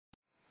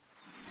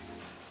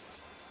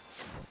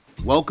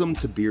Welcome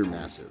to Beer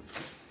Massive,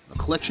 a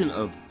collection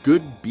of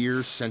good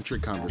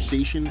beer-centric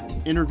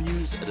conversation,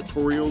 interviews,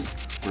 editorials,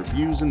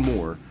 reviews, and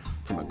more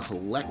from a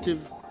collective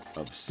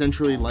of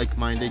centrally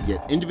like-minded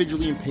yet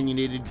individually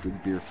opinionated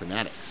good beer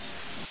fanatics.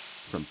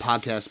 From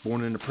podcasts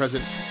born in the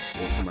present,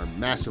 or from our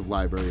massive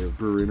library of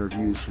brewer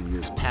interviews from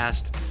years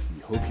past,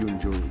 we hope you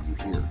enjoy what you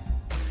hear.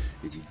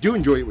 If you do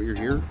enjoy what you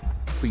hear,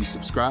 please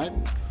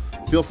subscribe.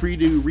 Feel free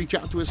to reach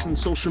out to us on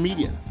social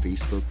media,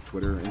 Facebook,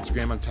 Twitter,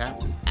 Instagram on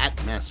tap,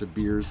 at Massive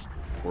Beers,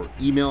 or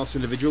email us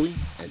individually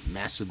at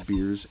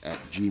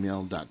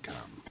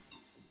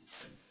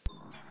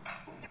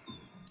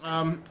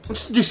massivebeers@gmail.com.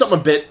 Let's do something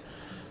a bit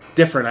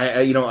different.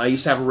 I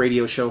used to have a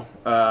radio show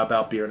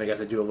about beer, and I got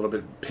to do a little bit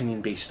of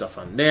opinion-based stuff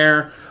on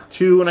there,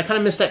 too, and I kind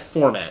of missed that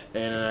format,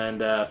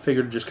 and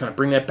figured to just kind of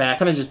bring that back,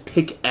 kind of just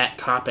pick at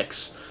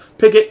topics.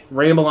 Pick it,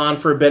 ramble on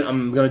for a bit.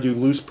 I'm going to do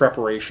loose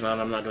preparation on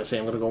it. I'm not going to say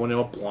I'm going to go into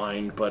a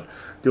blind, but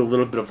do a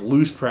little bit of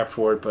loose prep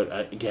for it.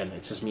 But again,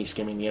 it's just me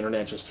skimming the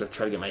internet just to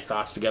try to get my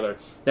thoughts together.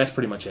 That's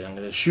pretty much it. I'm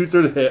going to shoot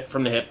through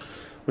from the hip,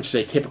 which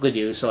they typically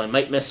do. So I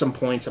might miss some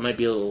points. I might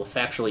be a little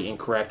factually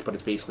incorrect, but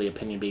it's basically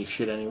opinion-based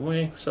shit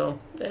anyway. So,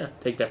 yeah,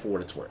 take that for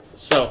what it's worth.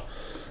 So,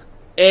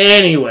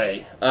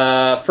 anyway,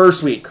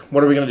 first week,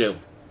 what are we going to do?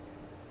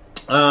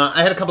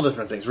 I had a couple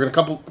different things. We're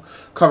going to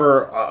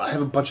cover, I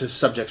have a bunch of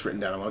subjects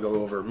written down. I want to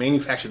go over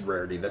manufactured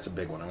rarity. That's a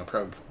big one. I'm going to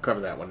probably cover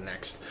that one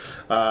next.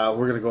 We're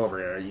going to go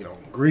over,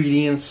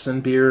 ingredients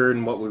in beer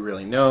and what we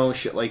really know,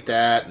 shit like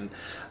that. And,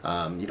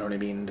 you know what I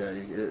mean?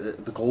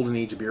 The golden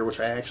age of beer,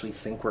 which I actually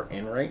think we're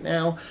in right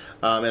now.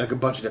 And a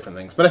bunch of different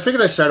things. But I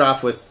figured I'd start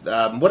off with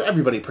what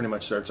everybody pretty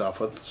much starts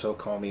off with. So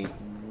call me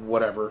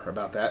whatever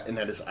about that, and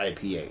that is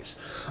IPAs.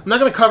 I'm not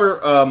going to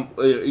cover,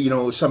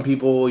 some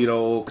people,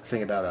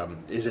 think about,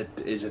 is it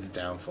the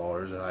downfall,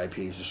 or is it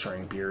IPAs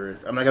destroying beer?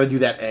 I'm not going to do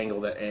that angle.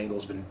 That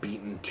angle's been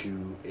beaten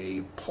to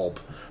a pulp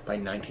by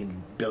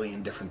 19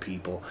 billion different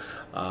people.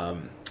 A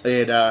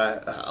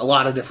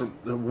lot of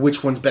different,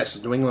 which one's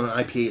best, New England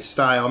IPA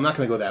style. I'm not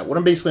going to go that. What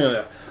I'm going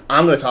to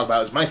talk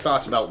about is my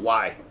thoughts about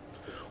why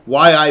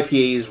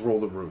IPAs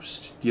rule the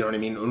roost. You know what I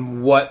mean?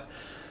 And what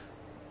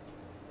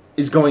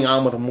is going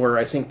on with them, where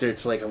I think that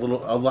it's like a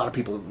lot of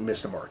people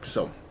miss the mark.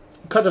 So,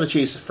 cut to the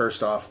chase.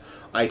 First off,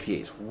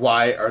 IPAs.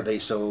 Why are they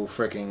so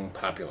freaking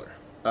popular?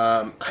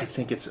 I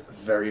think it's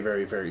very,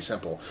 very, very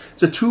simple.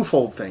 It's a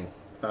twofold thing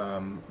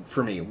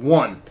for me.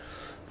 One,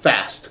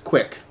 fast,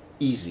 quick,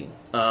 easy.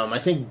 I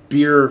think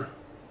beer,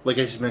 like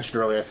I just mentioned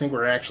earlier, I think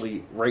we're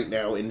actually right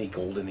now in the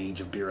golden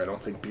age of beer. I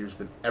don't think beer's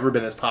ever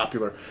been as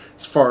popular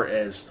as far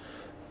as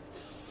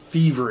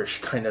feverish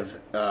kind of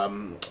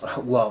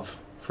love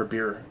for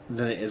beer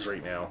than it is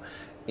right now.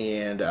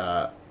 And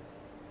I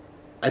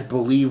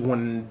believe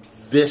when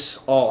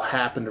this all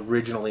happened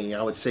originally,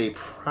 I would say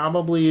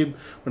probably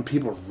when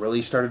people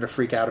really started to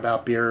freak out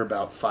about beer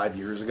about 5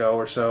 years ago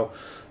or so,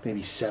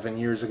 maybe 7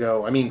 years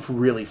ago. I mean,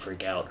 really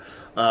freak out.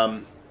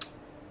 I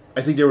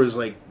think there was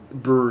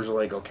brewers were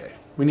like, okay,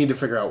 we need to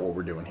figure out what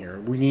we're doing here.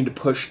 We need to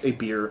push a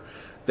beer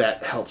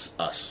that helps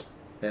us.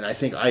 And I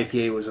think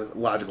IPA was a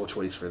logical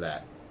choice for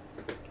that,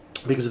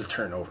 because of the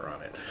turnover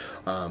on it.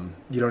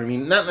 You know what I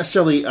mean? Not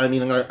necessarily, I'm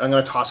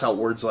gonna toss out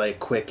words like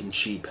quick and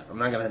cheap. I'm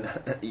not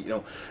gonna,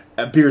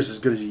 beer is as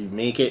good as you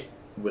make it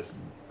with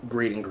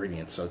great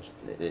ingredients. So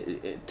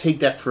take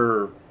that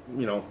for,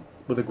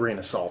 with a grain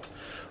of salt.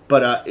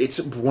 But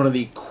it's one of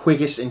the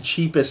quickest and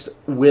cheapest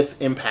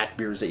with impact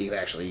beers that you can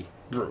actually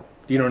brew.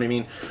 You know what I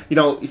mean?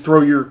 You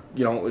throw your,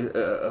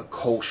 a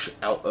Kolsch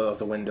out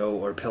the window,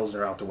 or a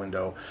Pilsner out the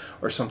window,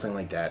 or something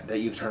like that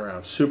you can turn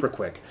around super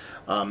quick.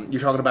 You're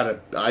talking about an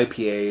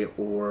IPA,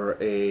 or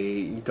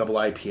a double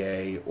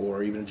IPA,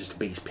 or even just a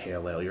base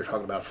pale ale. You're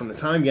talking about from the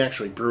time you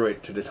actually brew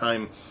it to the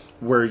time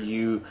where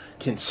you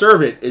can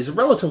serve it is a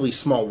relatively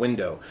small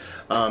window.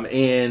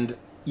 And,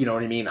 you know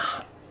what I mean?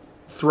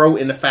 Throw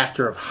in the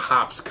factor of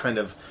hops kind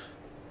of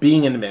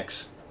being in the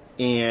mix,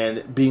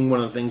 and being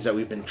one of the things that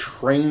we've been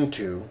trained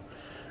to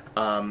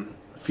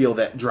feel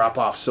that drop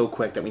off so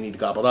quick that we need to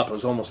gobble it up. It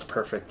was almost a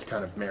perfect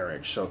kind of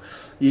marriage. So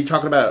you're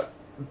talking about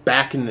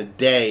back in the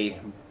day,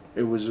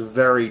 it was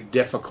very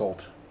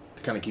difficult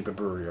to kind of keep a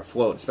brewery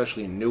afloat,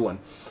 especially a new one.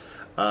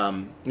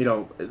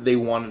 They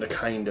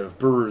wanted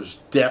brewers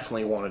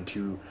definitely wanted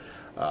to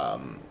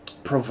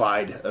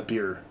provide a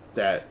beer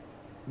that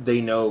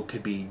they know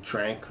could be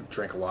drank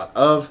a lot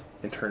of,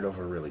 and turned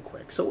over really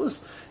quick. So it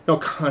was a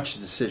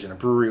conscious decision. A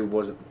brewery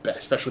wasn't,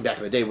 especially back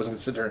in the day, wasn't going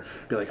to sit there and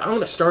be like, I'm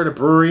going to start a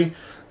brewery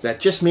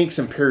that just makes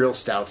imperial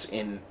stouts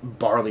in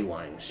barley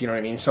wines. You know what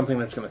I mean? Something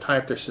that's going to tie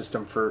up their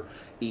system for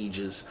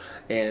ages,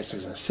 and it's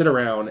going to sit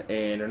around,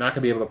 and they're not going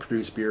to be able to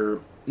produce beer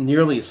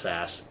nearly as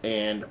fast,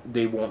 and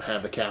they won't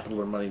have the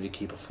capital or money to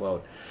keep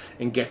afloat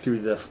and get through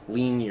the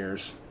lean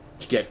years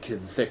to get to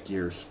the thick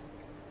years.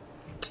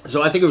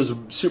 So I think it was a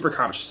super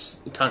conscious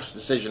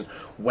decision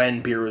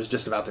when beer was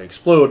just about to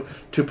explode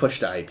to push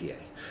the IPA,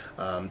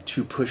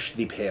 to push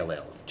the pale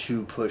ale,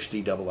 to push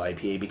the double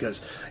IPA, because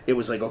it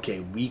was like,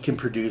 okay, we can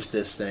produce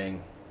this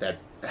thing that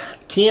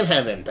can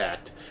have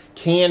impact,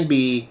 can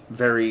be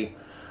very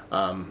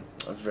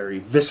very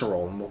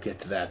visceral, and we'll get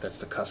to that. That's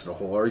the crux of the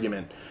whole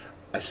argument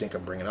I think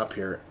I'm bringing up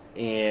here.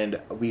 And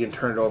we can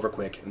turn it over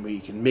quick, and we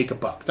can make a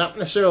buck. Not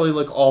necessarily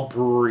like all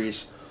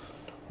breweries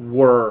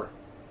were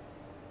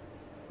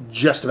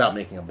just about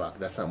making a buck.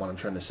 That's not what I'm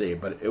trying to say,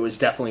 but it was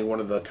definitely one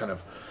of the kind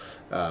of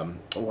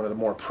one of the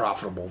more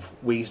profitable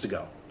ways to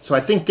go. So I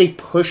think they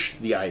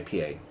pushed the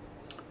IPA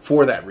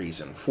for that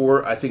reason.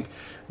 I think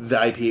the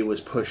IPA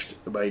was pushed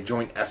by a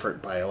joint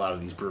effort by a lot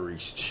of these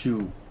breweries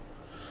to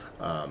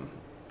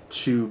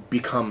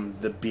become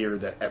the beer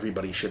that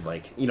everybody should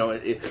like. You know,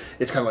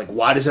 it's kind of like,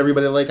 why does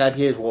everybody like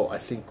IPAs? Well, I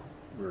think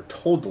we were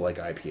told to like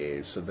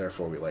IPAs, so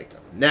therefore we like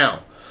them.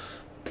 Now,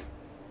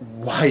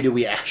 why do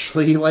we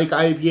actually like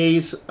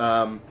IPAs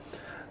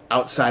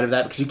outside of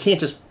that? Because you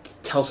can't just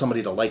tell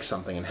somebody to like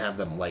something and have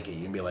them like it.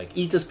 You can be like,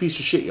 eat this piece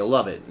of shit, you'll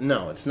love it.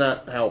 No, it's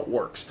not how it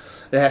works.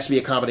 It has to be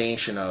a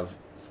combination of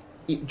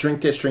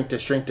drink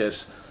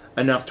this,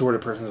 enough to where the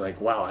person's like,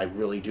 wow, I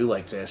really do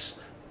like this,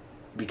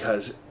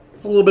 because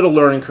it's a little bit of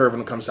learning curve when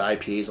it comes to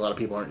IPAs. A lot of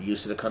people aren't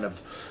used to the kind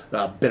of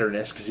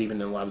bitterness, because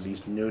even in a lot of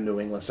these New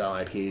England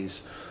style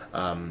IPAs,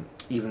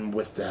 even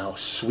with how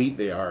sweet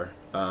they are,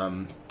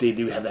 they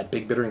do have that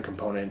big bittering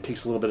component. It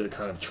takes a little bit of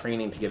kind of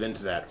training to get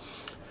into that.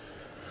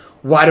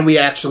 Why do we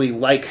actually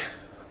like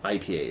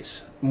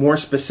IPAs? More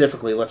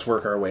specifically, let's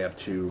work our way up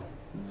to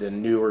the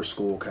newer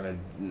school kind of,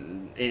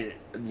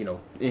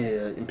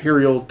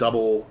 Imperial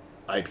double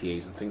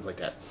IPAs and things like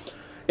that.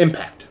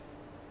 Impact.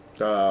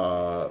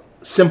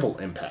 Simple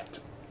impact.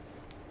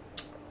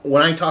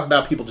 When I talk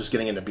about people just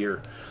getting into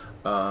beer,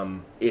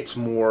 it's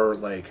more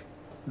like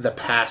the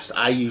past.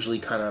 I usually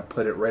kind of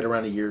put it right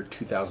around the year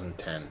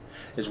 2010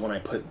 is when I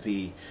put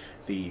the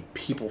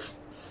people,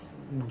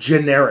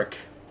 generic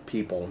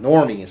people,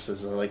 normies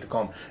as I like to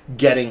call them,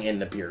 getting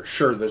into beer.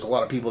 Sure, there's a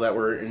lot of people that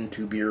were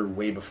into beer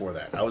way before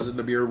that. I was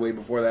into beer way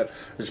before that.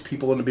 There's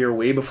people into beer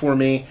way before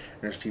me,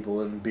 and there's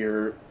people in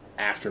beer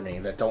after me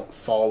that don't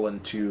fall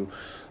into,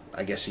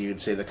 I guess you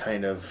could say, the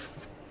kind of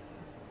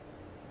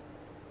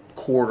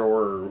corridor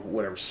or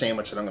whatever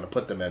sandwich that I'm going to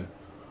put them in.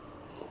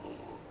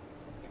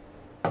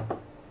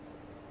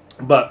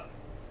 But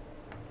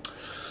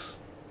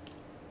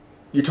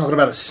you're talking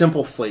about a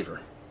simple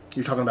flavor.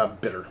 You're talking about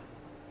bitter.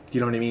 You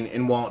know what I mean?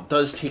 And while it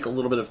does take a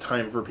little bit of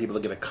time for people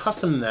to get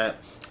accustomed to that,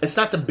 it's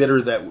not the bitter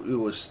that it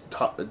was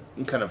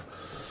kind of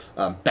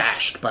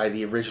bashed by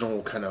the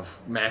original kind of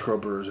macro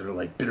brewers that are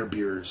like, bitter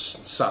beers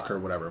suck or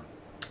whatever.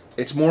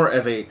 It's more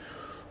of a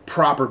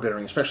proper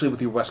bittering, especially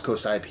with your West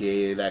Coast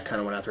IPA that kind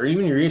of went out there.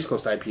 Even your East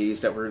Coast IPAs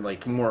that were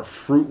like more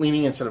fruit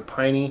leaning instead of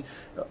piney,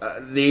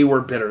 they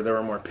were bitter. They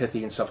were more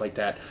pithy and stuff like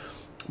that.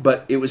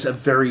 But it was a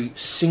very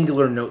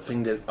singular note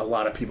thing that a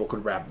lot of people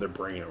could wrap their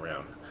brain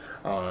around.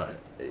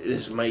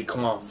 This might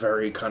come off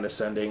very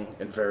condescending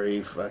and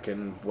very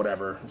fucking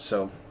whatever,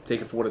 so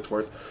take it for what it's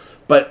worth.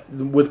 But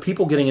with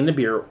people getting into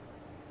beer,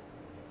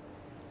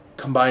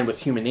 combined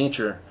with human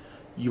nature,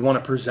 you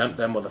want to present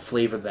them with a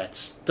flavor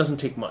that doesn't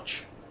take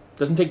much.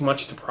 Doesn't take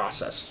much to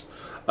process.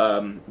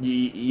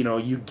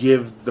 You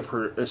give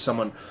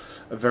someone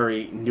a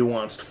very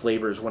nuanced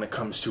flavors when it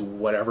comes to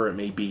whatever it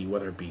may be,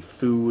 whether it be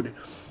food,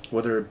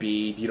 whether it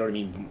be,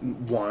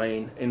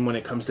 wine. And when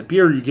it comes to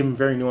beer, you give them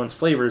very nuanced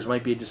flavors. It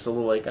might be just a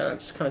little like, it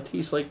just kind of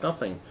tastes like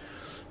nothing.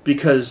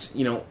 Because,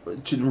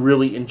 to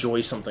really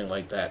enjoy something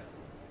like that,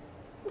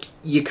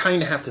 you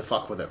kind of have to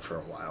fuck with it for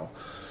a while.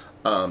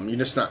 You're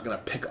just not going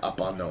to pick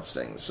up on those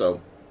things.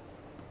 So,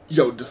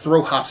 to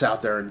throw hops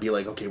out there and be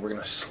like, okay, we're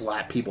going to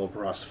slap people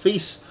across the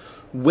face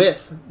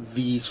with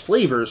these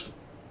flavors,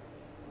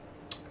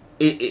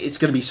 it's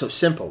going to be so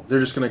simple. They're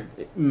just going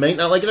to, might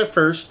not like it at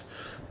first,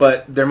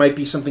 but there might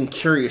be something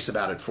curious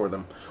about it for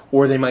them,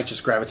 or they might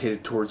just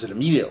gravitate towards it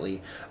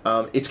immediately.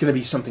 It's going to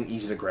be something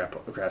easy to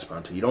grasp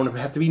onto. You don't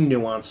have to be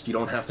nuanced. You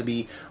don't have to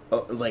be,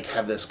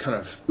 have this kind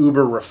of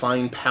uber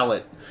refined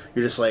palate.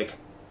 You're just like,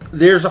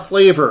 there's a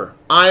flavor.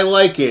 I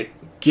like it.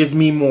 Give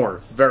me more.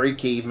 Very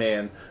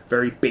caveman,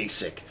 very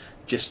basic,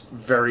 just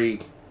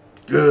very,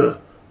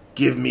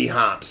 give me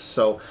hops.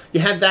 So you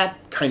had that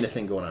kind of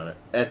thing going on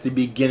at the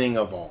beginning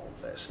of all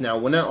of this. Now,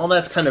 when all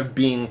that's kind of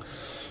being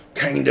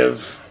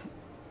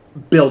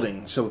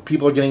building, so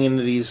people are getting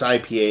into these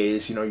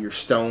IPAs, your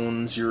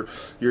Stones, your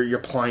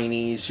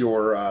Pliny's,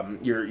 your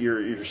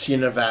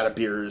Sierra Nevada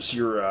beers,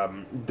 your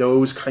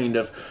those kind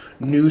of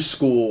new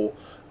school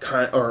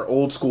or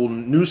old school,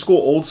 new school,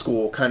 old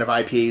school kind of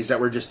IPAs that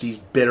were just these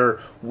bitter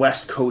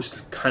West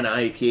Coast kind of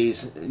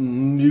IPAs,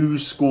 new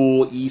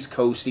school, East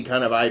Coasty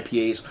kind of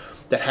IPAs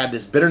that had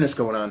this bitterness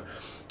going on.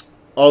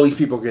 All these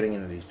people are getting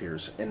into these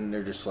beers, and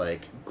they're just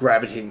like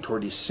gravitating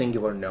toward these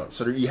singular notes.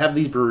 So you have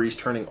these breweries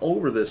turning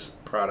over this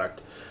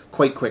product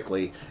quite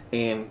quickly,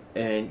 and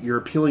you're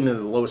appealing to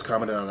the lowest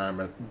common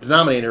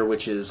denominator,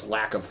 which is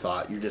lack of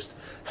thought. You just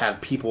have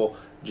people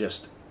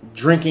just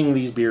drinking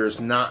these beers,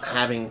 not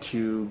having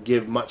to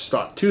give much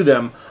thought to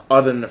them,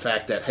 other than the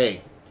fact that,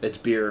 hey, it's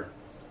beer,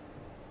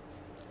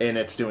 and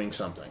it's doing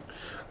something.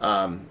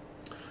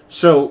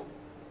 So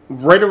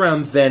right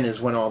around then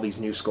is when all these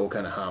new school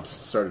kind of hops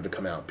started to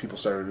come out. People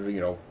started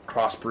to,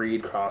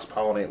 crossbreed,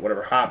 cross-pollinate,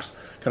 whatever hops,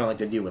 kind of like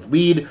they do with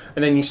weed.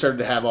 And then you started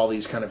to have all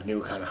these kind of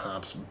new kind of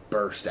hops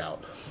burst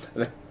out.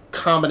 And the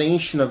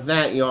combination of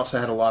that, you also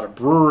had a lot of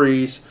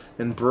breweries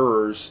and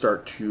brewers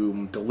start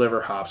to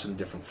deliver hops in a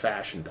different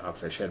fashion.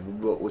 Dogfish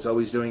Head was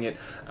always doing it.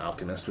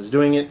 Alchemist was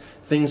doing it.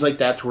 Things like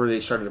that, to where they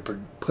started to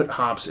put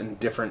hops in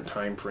different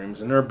time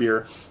frames in their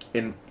beer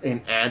and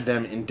add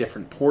them in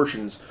different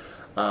portions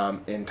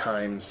in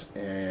times,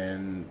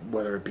 and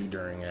whether it be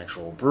during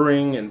actual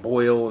brewing and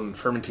boil and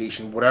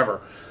fermentation,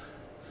 whatever,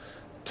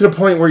 to the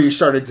point where you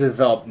started to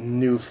develop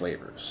new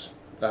flavors,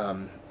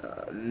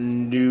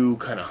 new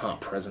kind of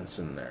hop presence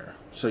in there.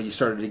 So you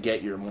started to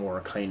get your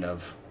more kind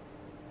of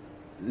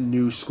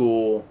new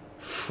school,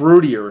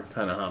 fruitier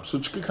kind of hops,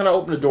 which could kind of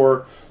open the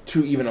door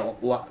to even a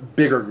lot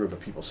bigger group of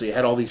people. So you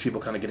had all these people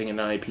kind of getting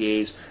into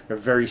IPAs, they're a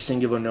very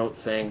singular note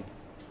thing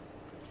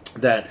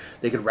that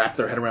they could wrap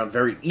their head around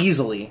very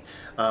easily.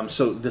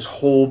 So this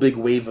whole big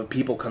wave of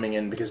people coming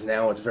in, because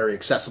now it's very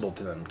accessible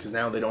to them, because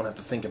now they don't have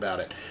to think about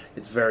it.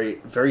 It's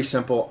very, very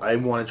simple. I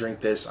want to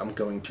drink this. I'm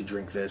going to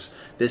drink this.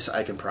 This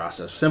I can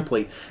process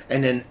simply.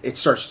 And then it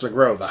starts to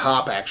grow. The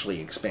hop actually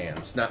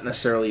expands. Not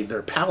necessarily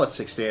their palates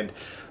expand,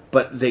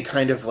 but they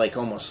kind of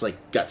almost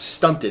got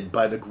stunted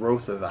by the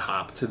growth of the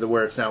hop to the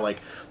where it's now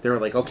they were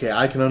like, okay,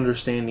 I can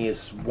understand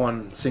these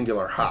one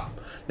singular hop.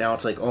 Now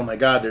it's like, oh my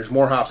god, there's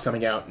more hops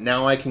coming out.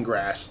 Now I can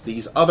grasp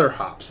these other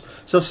hops.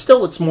 So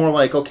still it's more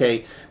like,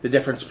 okay, the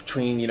difference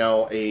between,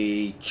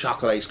 a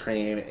chocolate ice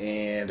cream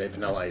and a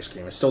vanilla ice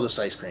cream. It's still just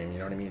ice cream, you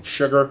know what I mean? It's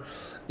sugar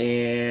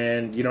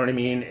and, you know what I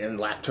mean, and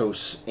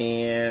lactose,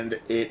 and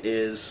it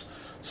is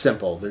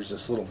simple. There's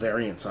just little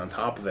variants on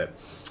top of it.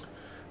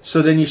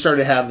 So then you start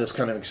to have this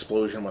kind of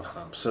explosion with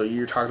hops. So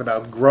you're talking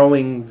about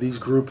growing these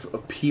group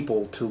of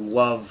people to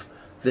love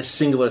this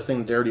singular thing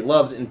that they already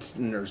loved, and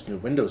there's new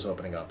windows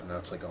opening up. And now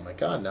it's like, oh my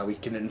god, now we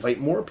can invite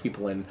more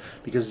people in,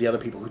 because the other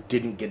people who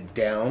didn't get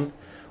down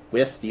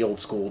with the old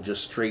school,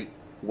 just straight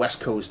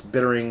West Coast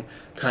bittering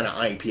kind of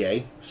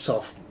IPA,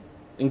 self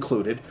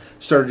included,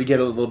 started to get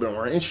a little bit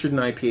more interested in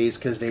IPAs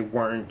because they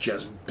weren't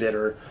just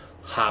bitter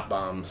hop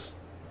bombs.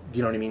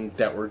 You know what I mean?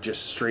 That were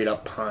just straight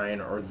up pine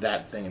or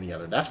that thing and the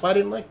other. That's why I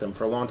didn't like them.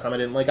 For a long time I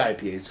didn't like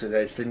IPAs, because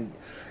I just didn't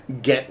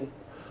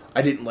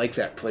like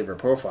that flavor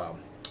profile.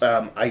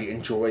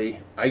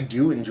 I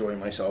do enjoy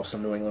myself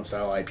some New England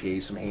style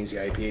IPAs, some hazy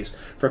IPAs,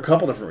 for a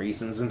couple different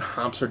reasons, and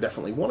hops are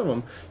definitely one of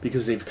them,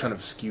 because they've kind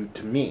of skewed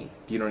to me.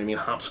 You know what I mean?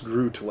 Hops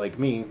grew to like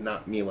me,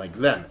 not me like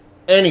them.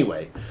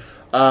 Anyway,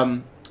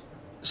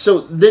 so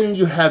then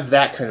you have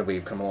that kind of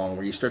wave come along,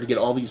 where you start to get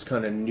all these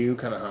kind of new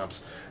kind of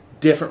hops,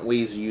 different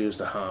ways to use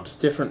the hops,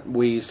 different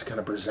ways to kind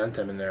of present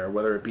them in there,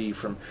 whether it be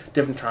from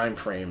different time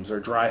frames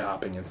or dry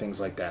hopping and things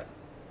like that.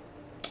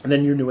 And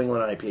then your New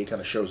England IPA kind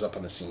of shows up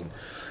on the scene.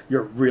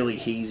 Your really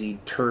hazy,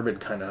 turbid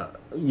kind of,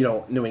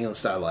 New England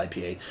style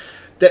IPA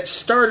that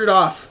started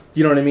off,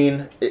 you know what I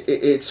mean?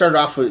 It started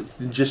off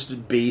with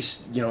just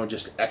base,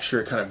 just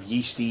extra kind of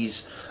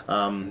yeasties,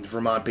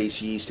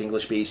 Vermont-based yeast,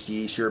 English-based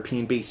yeast,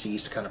 European-based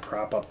yeast to kind of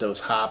prop up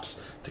those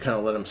hops, to kind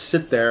of let them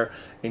sit there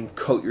and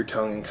coat your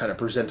tongue and kind of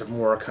present a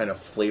more kind of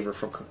flavor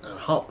from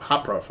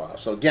hop profile.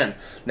 So again,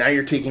 now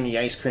you're taking the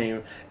ice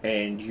cream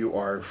and you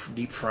are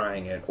deep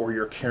frying it, or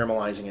you're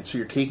caramelizing it. So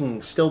you're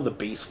taking still the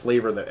base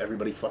flavor that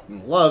everybody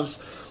fucking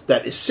loves,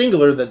 that is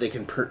singular, that they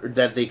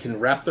can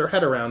wrap their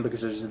head around,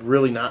 because there's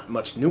really not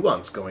much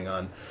nuance going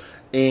on,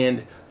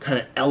 and kind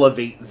of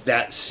elevate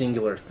that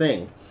singular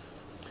thing.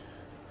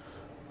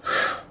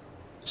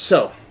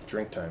 So,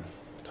 drink time.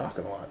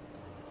 Talking a lot.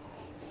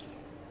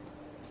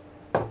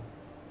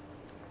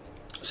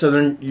 So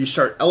then you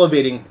start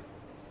elevating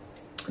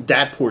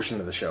that portion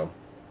of the show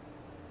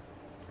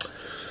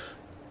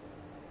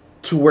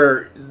to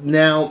where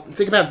now,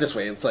 think about it this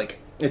way. It's like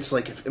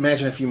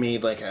imagine if you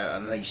made like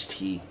an iced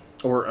tea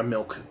or a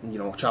milk,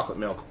 chocolate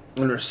milk.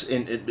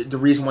 And the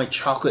reason why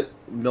chocolate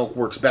milk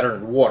works better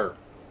in water,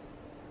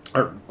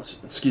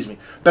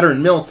 better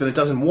in milk than it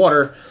does in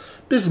water,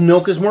 because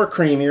milk is more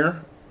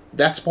creamier.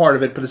 That's part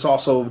of it, but it's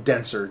also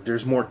denser.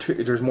 There's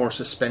more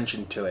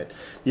suspension to it.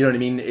 You know what I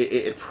mean?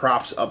 It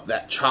props up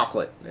that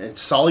chocolate.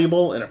 It's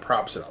soluble and it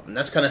props it up, and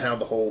that's kind of how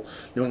the whole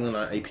New England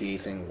IPA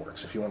thing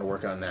works. If you want to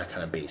work on that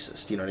kind of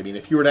basis, you know what I mean?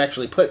 If you were to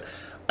actually put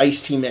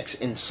iced tea mix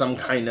in some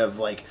kind of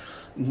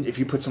if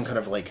you put some kind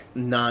of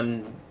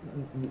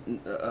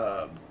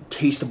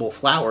non-tasteable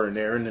flour in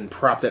there and then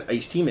prop that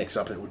iced tea mix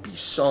up, it would be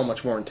so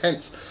much more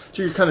intense.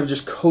 So you're kind of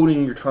just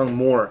coating your tongue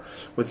more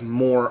with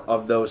more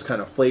of those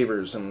kind of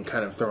flavors and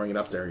kind of throwing it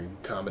up there.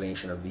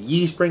 Combination of the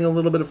yeast bring a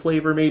little bit of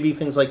flavor, maybe,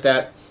 things like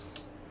that.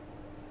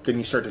 Then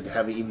you start to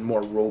have even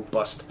more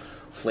robust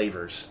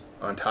flavors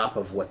on top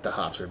of what the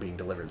hops are being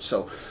delivered.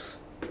 So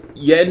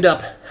you end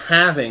up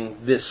having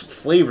this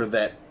flavor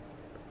that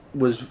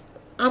was,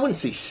 I wouldn't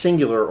say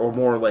singular, or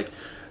more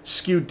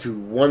skewed to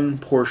one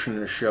portion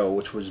of the show,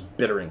 which was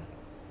bittering.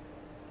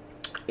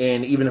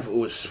 And even if it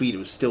was sweet, it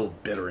was still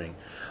bittering.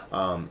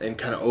 and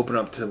kind of open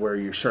up to where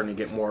you're starting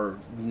to get more,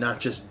 not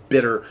just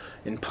bitter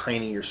and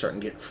piney, you're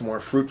starting to get more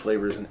fruit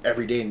flavors, and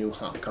every day a new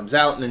hop comes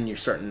out, and then you're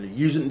starting to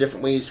use it in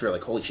different ways. You're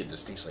like, holy shit,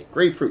 this tastes like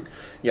grapefruit,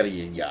 yada,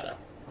 yada, yada.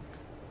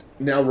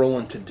 Now roll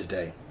into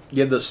today.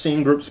 You have those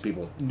same groups of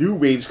people, new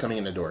waves coming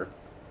in the door,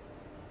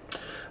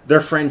 their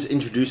friends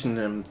introducing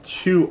them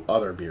to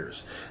other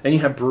beers, and you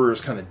have brewers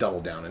kind of double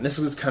down, and this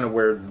is kind of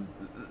where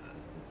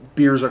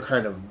beers are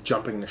kind of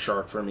jumping the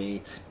shark for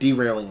me,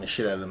 derailing the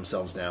shit out of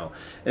themselves now.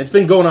 And it's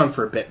been going on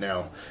for a bit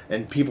now,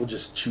 and people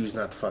just choose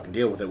not to fucking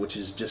deal with it, which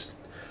is just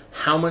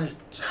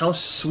how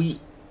sweet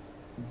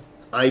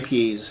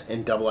IPAs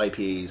and double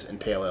IPAs and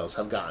pale ales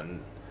have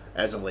gotten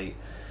as of late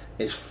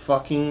is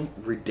fucking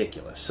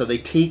ridiculous. So they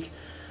take,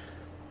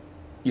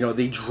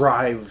 they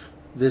drive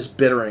this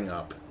bittering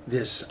up,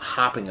 this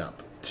hopping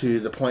up to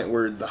the point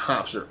where the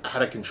hops are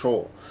out of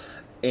control.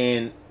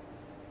 And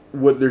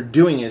what they're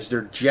doing is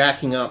they're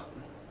jacking up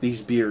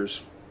these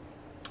beers,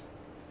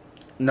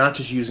 not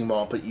just using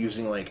malt, but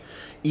using like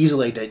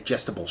easily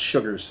digestible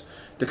sugars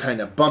to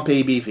kind of bump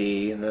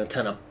ABV and then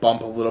kind of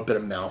bump a little bit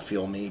of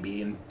mouthfeel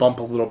maybe, and bump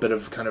a little bit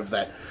of kind of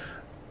that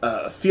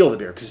feel of the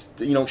beer. Because,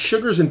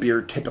 sugars in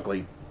beer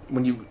typically,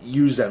 when you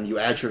use them, you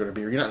add sugar to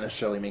beer, you're not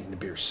necessarily making the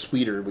beer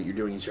sweeter. What you're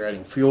doing is you're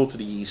adding fuel to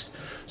the yeast,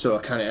 so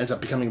it kind of ends up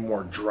becoming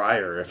more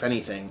drier, if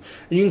anything.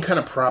 And you can kind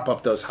of prop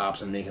up those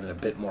hops and making it a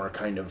bit more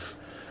kind of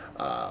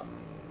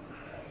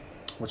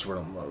what's the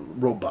word?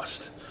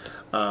 Robust.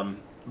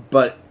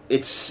 But I'm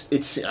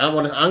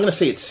going to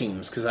say it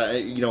seems, because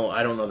I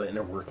don't know the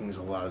inner workings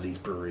of a lot of these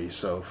breweries.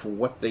 So for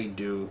what they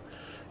do,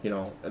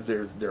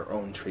 they're their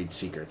own trade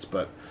secrets.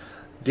 But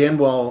damn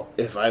well,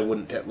 if I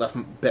wouldn't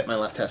bet my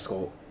left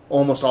testicle,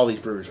 almost all these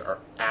brewers are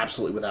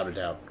absolutely, without a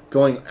doubt,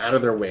 going out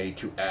of their way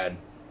to add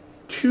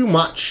too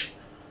much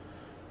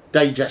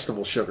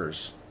digestible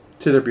sugars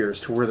to their beers,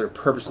 to where they're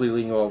purposely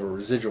leaning over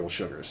residual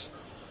sugars,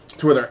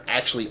 to where they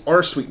actually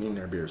are sweetening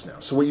their beers now.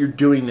 So what you're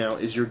doing now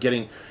is you're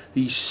getting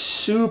these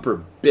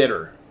super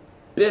bitter,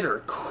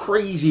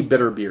 crazy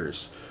bitter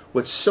beers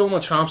with so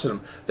much hops in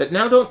them that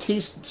now don't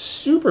taste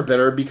super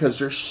bitter because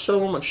there's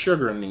so much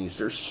sugar in these.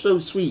 They're so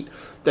sweet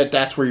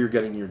that's where you're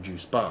getting your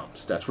juice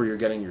bombs. That's where you're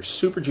getting your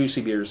super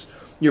juicy beers.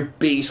 You're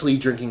basically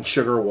drinking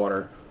sugar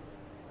water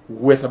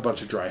with a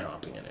bunch of dry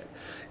hopping in it.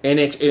 And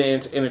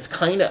it's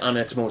kind of, on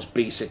its most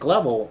basic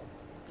level,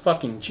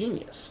 fucking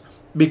genius.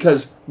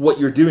 Because what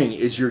you're doing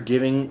is you're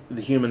giving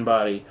the human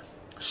body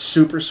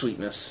super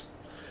sweetness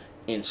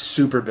and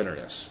super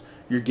bitterness.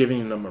 You're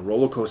giving them a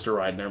roller coaster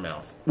ride in their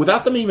mouth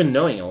without them even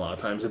knowing. A lot of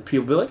times, and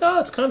people be like, "Oh,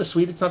 it's kind of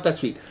sweet. It's not that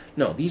sweet."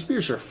 No, these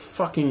beers are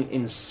fucking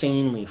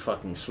insanely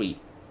fucking sweet.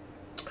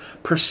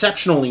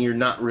 Perceptionally, you're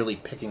not really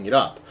picking it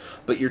up,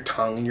 but your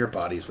tongue and your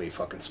body is way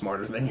fucking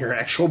smarter than your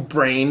actual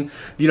brain.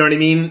 You know what I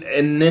mean?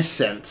 In this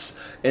sense,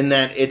 in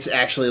that it's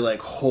actually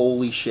like,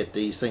 holy shit,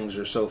 these things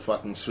are so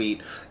fucking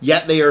sweet,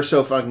 yet they are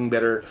so fucking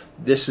bitter.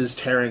 This is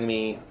tearing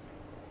me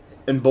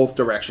in both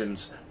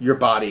directions. Your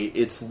body,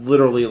 it's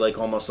literally like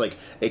almost like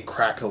a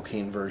crack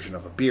cocaine version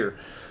of a beer.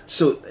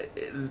 So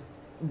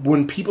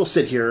when people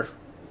sit here,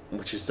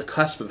 which is the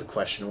cusp of the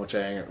question which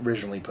I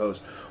originally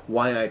posed,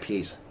 why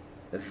IPAs?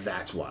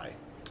 That's why.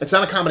 It's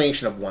not a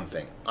combination of one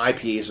thing.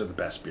 IPAs are the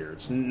best beer.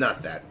 It's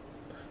not that.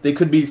 They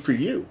could be for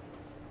you.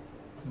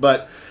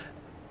 But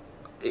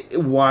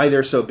why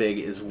they're so big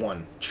is,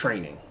 one,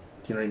 training.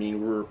 You know what I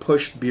mean?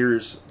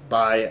 IPAs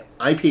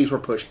were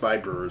pushed by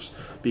brewers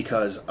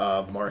because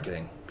of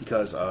marketing,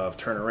 because of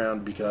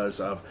turnaround, because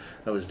of,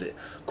 that was the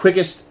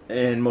quickest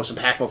and most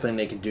impactful thing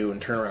they could do,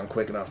 and turn around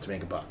quick enough to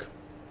make a buck.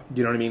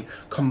 You know what I mean?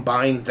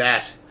 Combine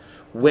that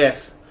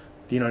with,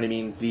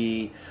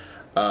 the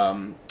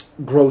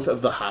growth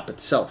of the hop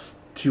itself,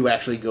 to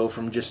actually go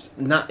from just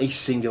not a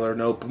singular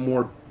note, but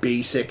more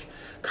basic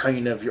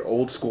kind of your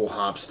old school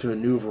hops to a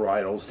new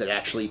varietals that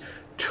actually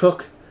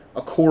took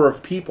a core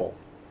of people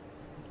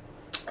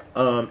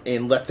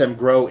and let them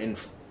grow and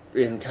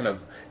kind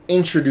of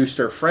introduce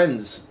their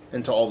friends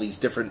into all these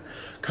different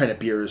kind of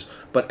beers.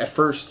 But at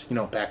first,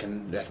 back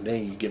in the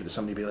day, you give it to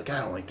somebody and be like,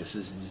 I don't like this.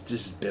 This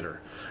is bitter.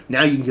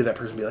 Now you can give that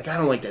person and be like, I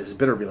don't like that. This is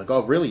bitter. Be like,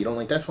 oh, really? You don't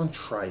like this one?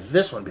 Try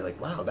this one. Be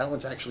like, wow, that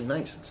one's actually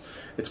nice.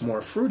 It's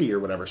more fruity or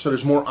whatever. So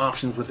there's more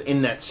options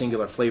within that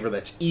singular flavor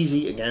that's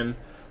easy, again,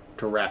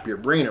 to wrap your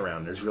brain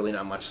around. There's really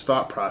not much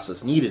thought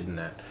process needed in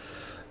that.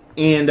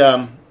 And,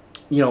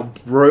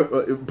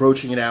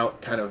 broaching it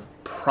out, kind of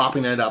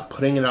propping it up,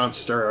 putting it on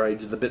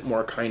steroids with a bit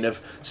more kind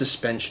of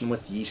suspension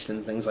with yeast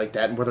and things like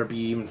that, and whether it be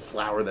even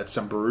flour that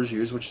some brewers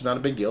use, which is not a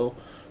big deal.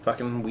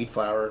 Fucking wheat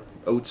flour,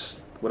 oats,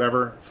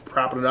 whatever,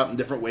 propping it up in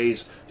different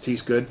ways. It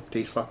tastes good,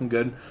 tastes fucking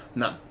good. I'm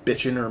not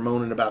bitching or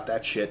moaning about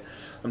that shit.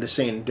 I'm just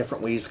saying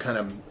different ways to kind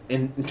of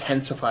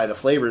intensify the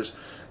flavors.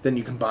 Then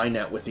you combine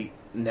that with the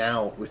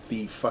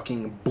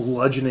fucking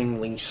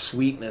bludgeoningly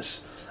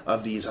sweetness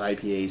of these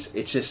IPAs.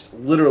 It's just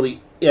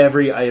literally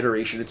every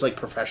iteration. It's like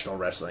professional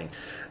wrestling.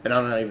 And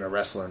I'm not even a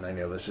wrestler, and I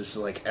know this. This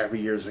is like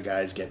every year as the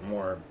guys get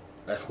more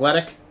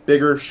athletic,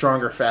 bigger,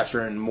 stronger,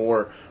 faster, and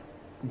more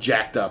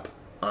jacked up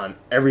on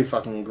every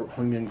fucking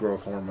human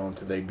growth hormone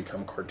till they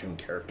become cartoon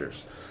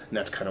characters. And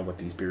that's kind of what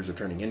these beers are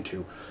turning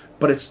into.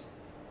 But it's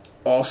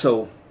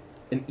also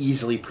an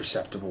easily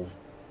perceptible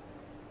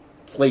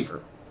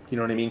flavor. You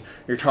know what I mean?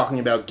 You're talking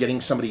about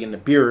getting somebody into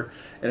beer,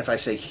 and if I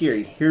say,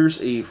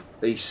 here's a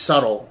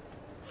subtle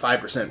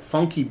 5%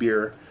 funky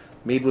beer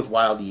made with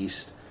wild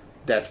yeast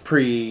that's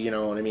pretty, you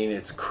know what I mean,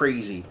 it's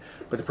crazy,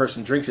 but the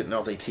person drinks it and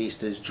all they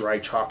taste is dry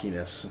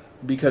chalkiness.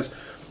 Because,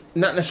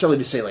 not necessarily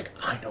to say, like,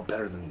 I know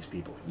better than these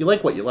people. You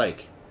like what you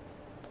like.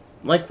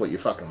 Like what you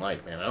fucking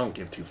like, man. I don't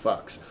give two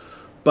fucks.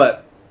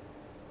 But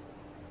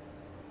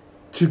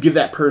to give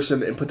that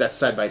person and put that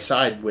side by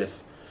side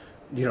with,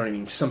 you know what I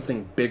mean,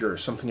 something bigger,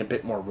 something a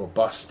bit more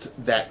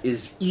robust that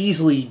is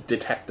easily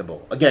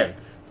detectable. Again,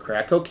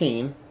 crack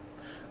cocaine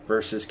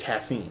versus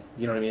caffeine.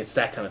 You know what I mean? It's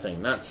that kind of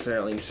thing. Not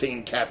necessarily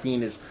saying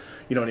caffeine is,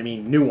 you know what I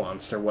mean,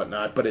 nuanced or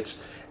whatnot, but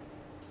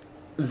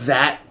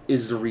that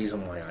is the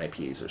reason why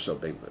IPAs are so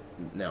big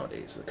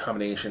nowadays. The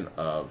combination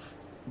of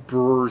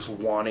brewers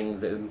wanting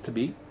them to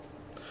be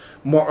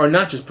more, or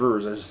not just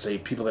brewers, I should say,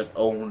 people that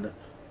own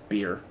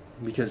beer,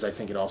 because I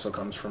think it also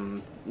comes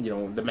from, you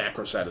know, the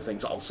macro side of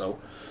things also.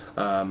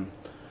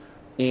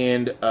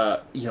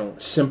 You know,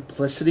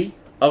 simplicity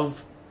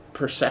of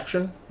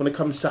perception when it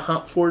comes to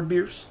hop-forward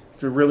beers.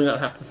 To really not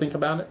have to think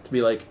about it. To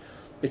be like,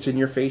 it's in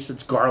your face,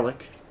 it's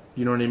garlic.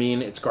 You know what I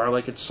mean? It's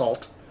garlic, it's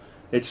salt.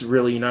 It's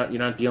really, you're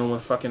not dealing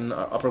with fucking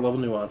upper-level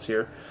nuance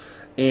here.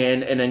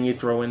 And then you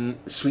throw in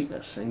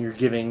sweetness, and you're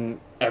giving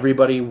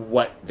everybody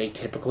what they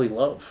typically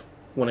love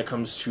when it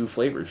comes to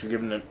flavors. You're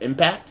giving them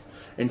impact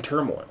and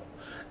turmoil.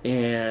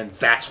 And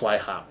that's why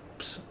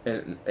hops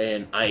and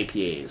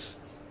IPAs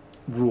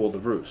rule the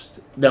roost.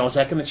 Now, is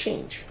that going to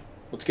change?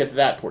 Let's get to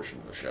that portion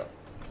of the show.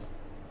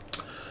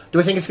 Do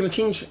I think it's going to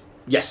change?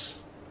 Yes.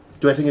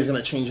 Do I think it's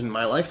going to change in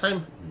my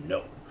lifetime?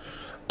 No.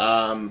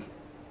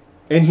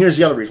 And here's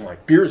the other reason why.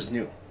 Beer is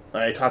new.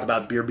 I talked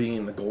about beer being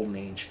in the golden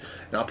age,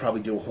 and I'll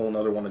probably do a whole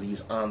other one of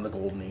these on the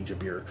golden age of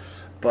beer.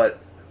 But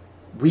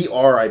we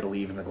are, I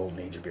believe, in the golden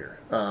age of beer.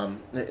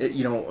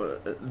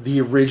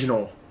 The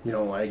original, you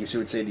know, I guess you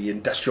would say the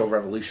industrial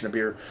revolution of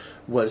beer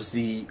was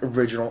the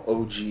original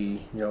OG,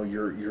 you know,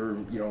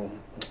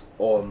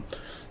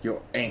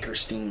 your Anchor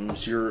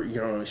Steams,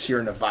 your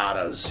Sierra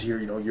Nevadas,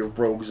 your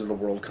Rogues of the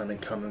world kind of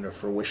coming to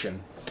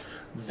fruition.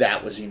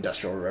 That was the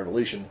industrial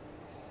revolution.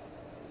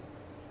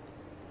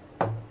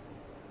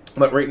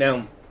 But right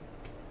now,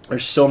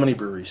 there's so many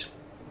breweries,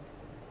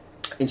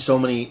 and so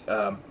many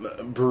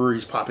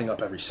breweries popping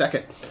up every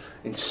second,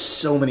 and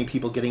so many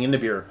people getting into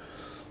beer.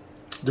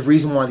 The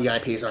reason why the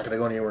IPA is not going to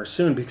go anywhere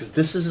soon, because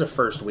this is the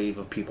first wave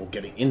of people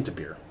getting into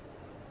beer.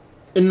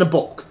 In the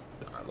bulk.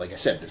 Like I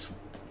said, there's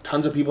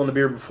tons of people into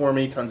beer before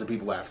me, tons of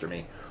people after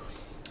me.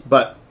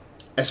 But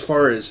as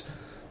far as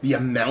the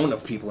amount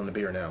of people into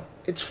beer now,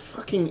 it's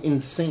fucking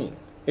insane.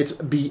 It's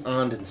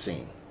beyond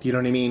insane. Do you know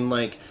what I mean?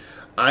 Like,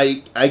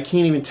 I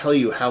can't even tell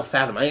you how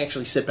fathom. I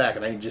actually sit back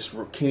and I just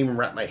can't even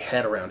wrap my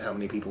head around how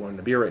many people are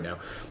into beer right now.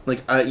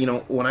 Like,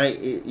 when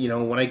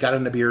I got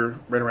into beer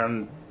right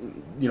around,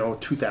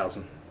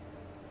 2000.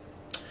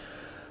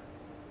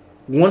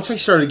 Once I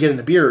started getting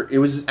into beer, it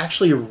was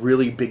actually a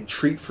really big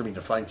treat for me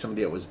to find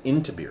somebody that was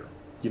into beer.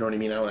 You know what I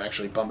mean? I would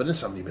actually bump into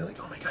somebody and be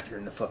like, oh my God, you're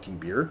into fucking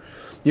beer?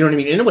 You know what I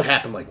mean? And it would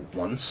happen like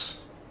once,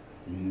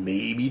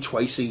 maybe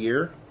twice a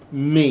year.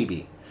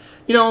 Maybe.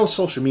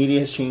 Social media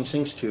has changed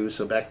things too,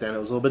 so back then it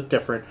was a little bit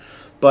different.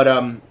 But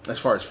as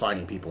far as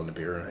finding people into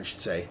beer, I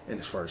should say, and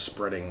as far as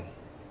spreading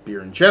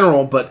beer in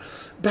general, but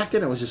back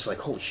then it was just like,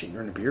 holy shit,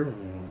 you're into beer?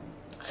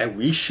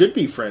 We should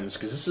be friends,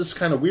 because this is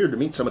kind of weird to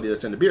meet somebody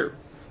that's into beer.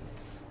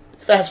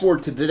 Fast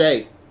forward to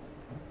today,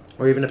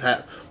 or even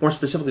more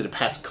specifically the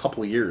past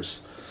couple of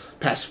years,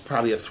 past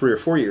probably 3 or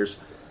 4 years,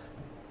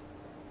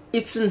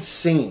 it's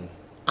insane.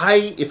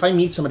 If I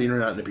meet somebody and they're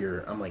not into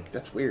beer, I'm like,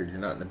 that's weird, you're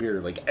not into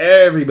beer. Like,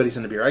 everybody's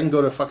into beer. I can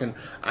go to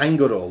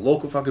a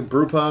local fucking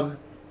brew pub.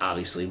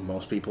 Obviously,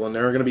 most people in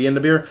there are going to be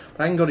into beer.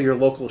 But I can go to your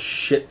local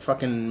shit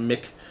fucking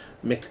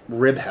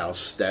McRib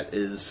house that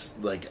is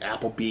like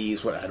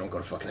Applebee's. I don't go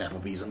to fucking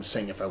Applebee's. I'm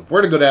saying if I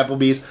were to go to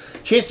Applebee's,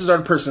 chances are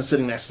the person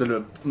sitting next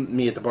to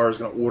me at the bar is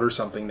going to order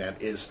something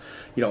that is,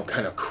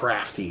 kind of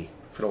crafty,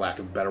 for the lack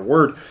of a better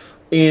word.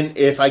 And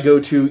if I go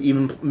to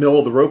even middle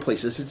of the road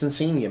places, it's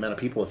insane the amount of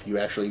people. If you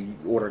actually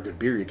order a good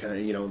beer, you kind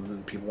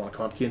of, people want to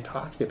come up to you and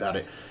talk to you about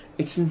it.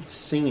 It's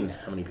insane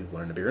how many people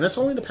are into beer, and that's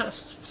only the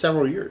past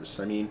several years.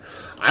 I mean,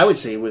 I would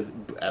say with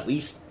at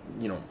least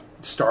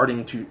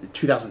starting to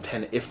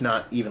 2010, if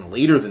not even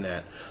later than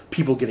that,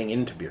 people getting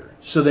into beer.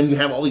 So then you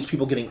have all these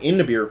people getting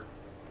into beer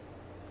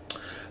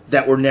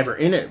that were never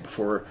in it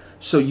before.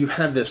 So you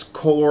have this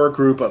core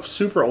group of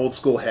super old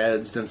school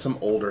heads, then some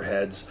older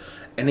heads.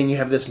 And then you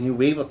have this new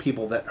wave of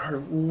people that are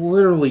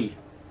literally,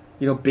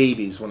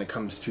 babies when it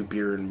comes to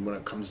beer and when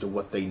it comes to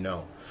what they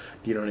know.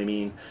 Do you know what I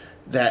mean?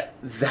 That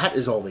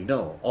is all they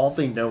know. All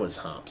they know is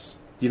hops.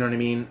 Do you know what I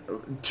mean?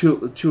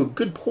 To a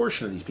good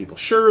portion of these people.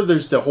 Sure,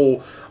 there's the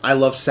whole I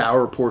love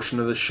sour portion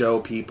of the show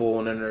people,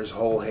 and then there's the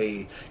whole,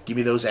 hey, give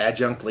me those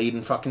adjunct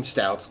laden fucking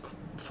stouts.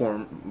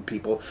 form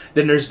people.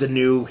 Then there's the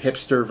new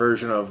hipster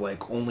version of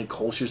like only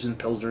Kolsch's and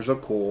Pilsners are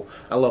cool.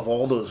 I love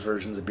all those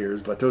versions of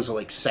beers, but those are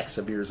like sects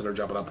of beers that are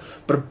jumping up.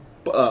 But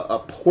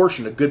a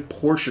good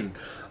portion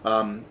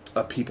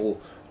of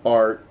people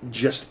are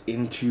just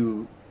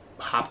into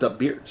hopped up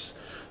beers.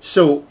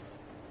 So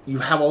you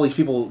have all these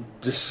people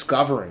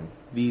discovering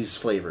these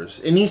flavors.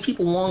 And these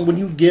people when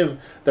you give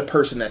the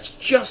person that's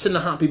just in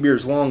the hoppy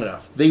beers long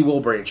enough, they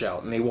will branch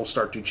out and they will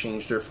start to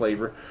change their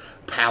flavor.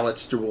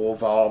 Palates will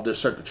evolve. They'll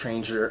start to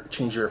change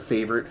their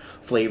favorite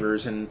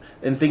flavors and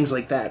things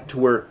like that, to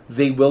where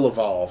they will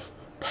evolve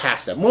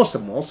past that. Most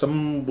of them will.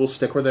 Some will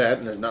stick with that,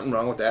 and there's nothing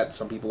wrong with that.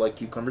 Some people like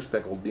cucumbers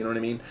pickled. You know what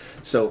I mean?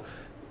 So,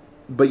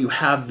 but you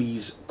have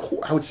these,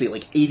 I would say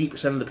like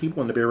 80% of the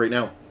people in the beer right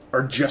now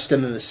are just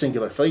into the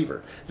singular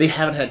flavor. They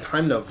haven't had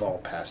time to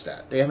evolve past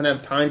that. They haven't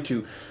had time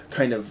to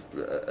kind of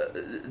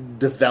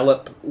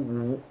develop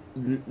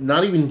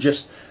not even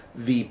just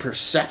the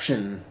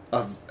perception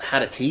of how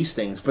to taste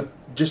things, but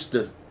just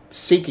the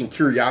seeking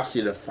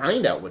curiosity to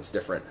find out what's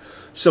different.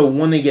 So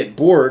when they get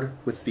bored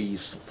with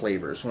these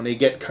flavors, when they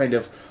get kind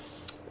of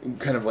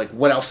like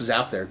what else is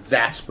out there,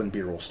 that's when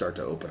beer will start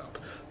to open up.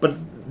 But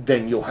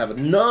then you'll have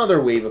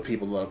another wave of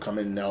people that'll come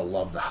in and they'll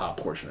love the hop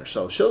portion or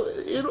so. So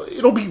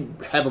it'll be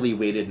heavily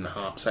weighted in the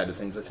hop side of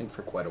things, I think,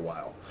 for quite a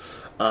while.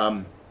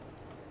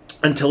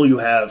 Until you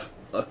have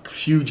a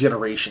few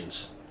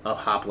generations of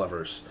hop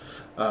lovers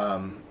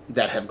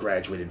that have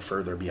graduated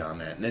further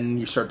beyond that. And then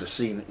you start to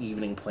see an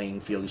evening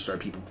playing field. You start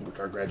people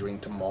are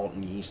graduating to malt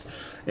and yeast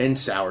and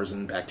sours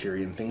and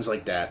bacteria and things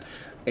like that.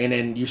 And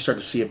then you start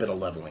to see a bit of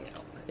leveling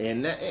out.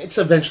 And it's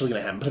eventually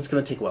going to happen, but it's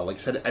going to take a while. Like I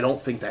said, I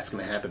don't think that's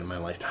going to happen in my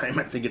lifetime.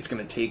 I think it's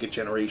going to take a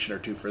generation or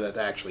two for that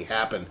to actually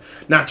happen.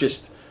 Not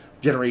just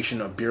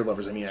generation of beer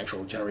lovers, I mean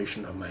actual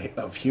generation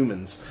of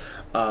humans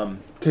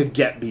to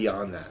get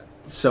beyond that.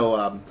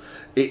 So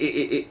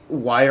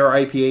why are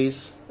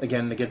IPAs,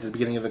 again, to get to the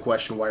beginning of the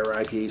question, why are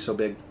IPAs so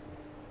big?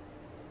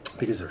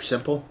 Because they're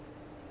simple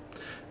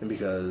and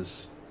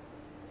because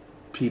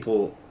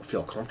people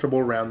feel comfortable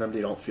around them.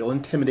 They don't feel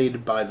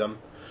intimidated by them.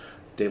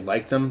 They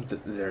like them.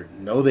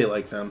 They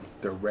like them.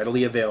 They're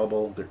readily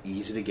available. They're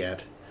easy to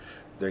get.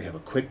 They have a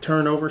quick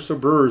turnover, so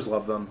brewers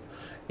love them.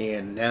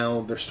 And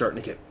now they're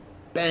starting to get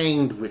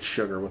banged with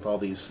sugar with all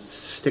these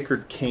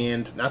stickered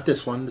canned. Not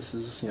this one. This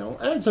is,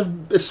 it's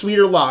a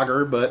sweeter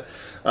lager, but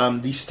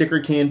these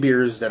stickered canned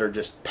beers that are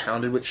just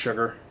pounded with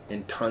sugar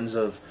and tons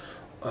of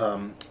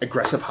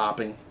aggressive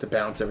hopping to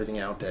balance everything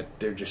out. That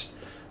they're just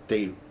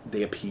they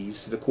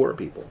appease the core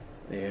people.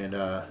 And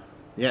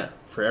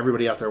for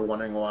everybody out there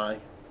wondering why.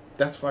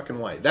 That's fucking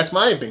why. That's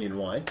my opinion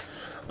why.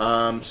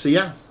 So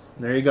yeah,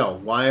 there you go.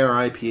 Why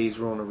are IPAs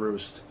ruling the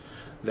roost?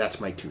 That's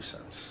my 2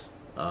 cents.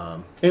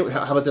 Anyway,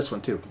 how about this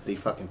one too? They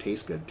fucking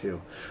taste good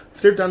too.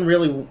 If they're done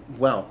really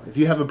well, if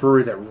you have a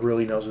brewery that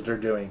really knows what they're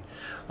doing,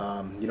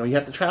 you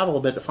have to travel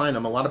a bit to find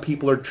them. A lot of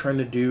people are trying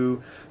to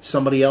do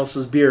somebody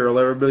else's beer.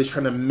 Everybody's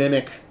trying to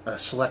mimic a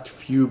select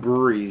few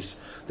breweries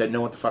that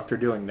know what the fuck they're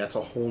doing. That's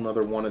a whole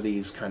nother one of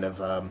these kind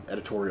of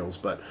editorials.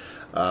 But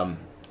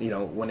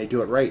when they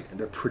do it right,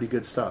 they're pretty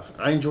good stuff.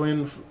 I enjoy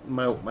them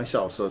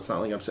myself, so it's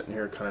not like I'm sitting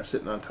here kind of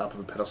sitting on top of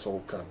a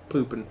pedestal, kind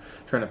of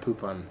trying to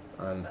poop on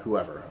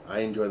whoever. I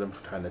enjoy them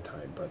from time to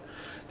time, but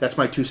that's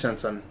my 2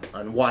 cents on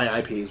why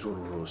IPAs rule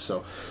the roost.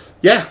 So,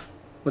 yeah,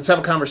 let's have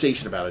a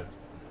conversation about it.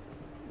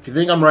 If you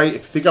think I'm right,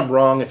 if you think I'm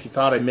wrong, if you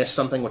thought I missed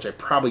something, which I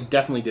probably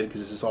definitely did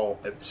because this is all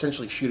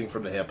essentially shooting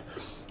from the hip.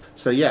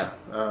 So yeah,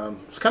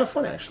 it's kind of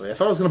fun actually. I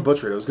thought I was going to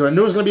butcher it. I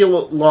knew it was going to be a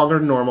little longer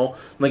than normal.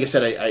 Like I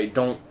said, I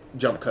don't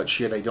jump cut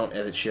shit. I don't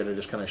edit shit. I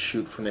just kind of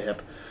shoot from the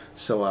hip.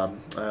 So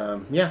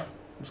yeah,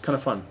 it's kind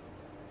of fun.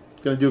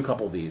 Going to do a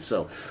couple of these.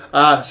 So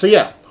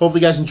yeah,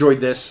 hopefully you guys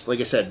enjoyed this. Like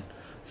I said,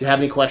 if you have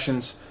any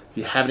questions, if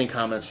you have any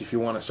comments, if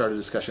you want to start a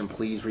discussion,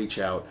 please reach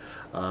out.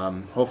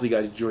 Hopefully you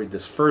guys enjoyed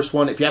this first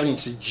one. If you have any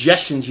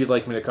suggestions you'd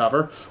like me to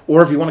cover,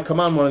 or if you want to come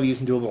on one of these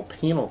and do a little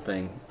panel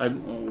thing,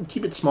 I'd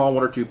keep it small,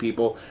 1 or 2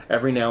 people.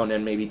 Every now and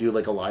then maybe do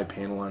like a live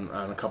panel on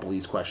a couple of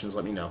these questions.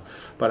 Let me know.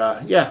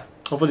 But yeah,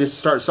 hopefully this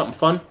started something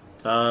fun.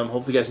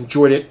 Hopefully you guys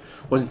enjoyed it.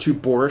 Wasn't too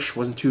boorish.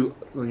 Wasn't too,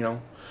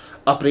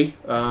 uppity.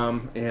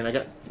 And I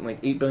got like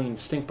 8 billion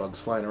stink bugs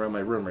flying around my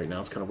room right now.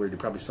 It's kind of weird. You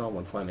probably saw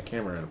one flying the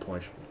camera at a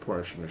portion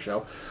of the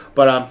show.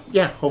 But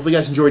yeah, hopefully you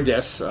guys enjoyed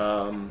this.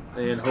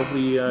 And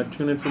hopefully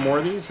tune in for more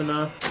of these. And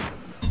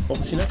hope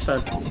to see you next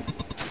time.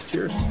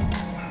 Cheers.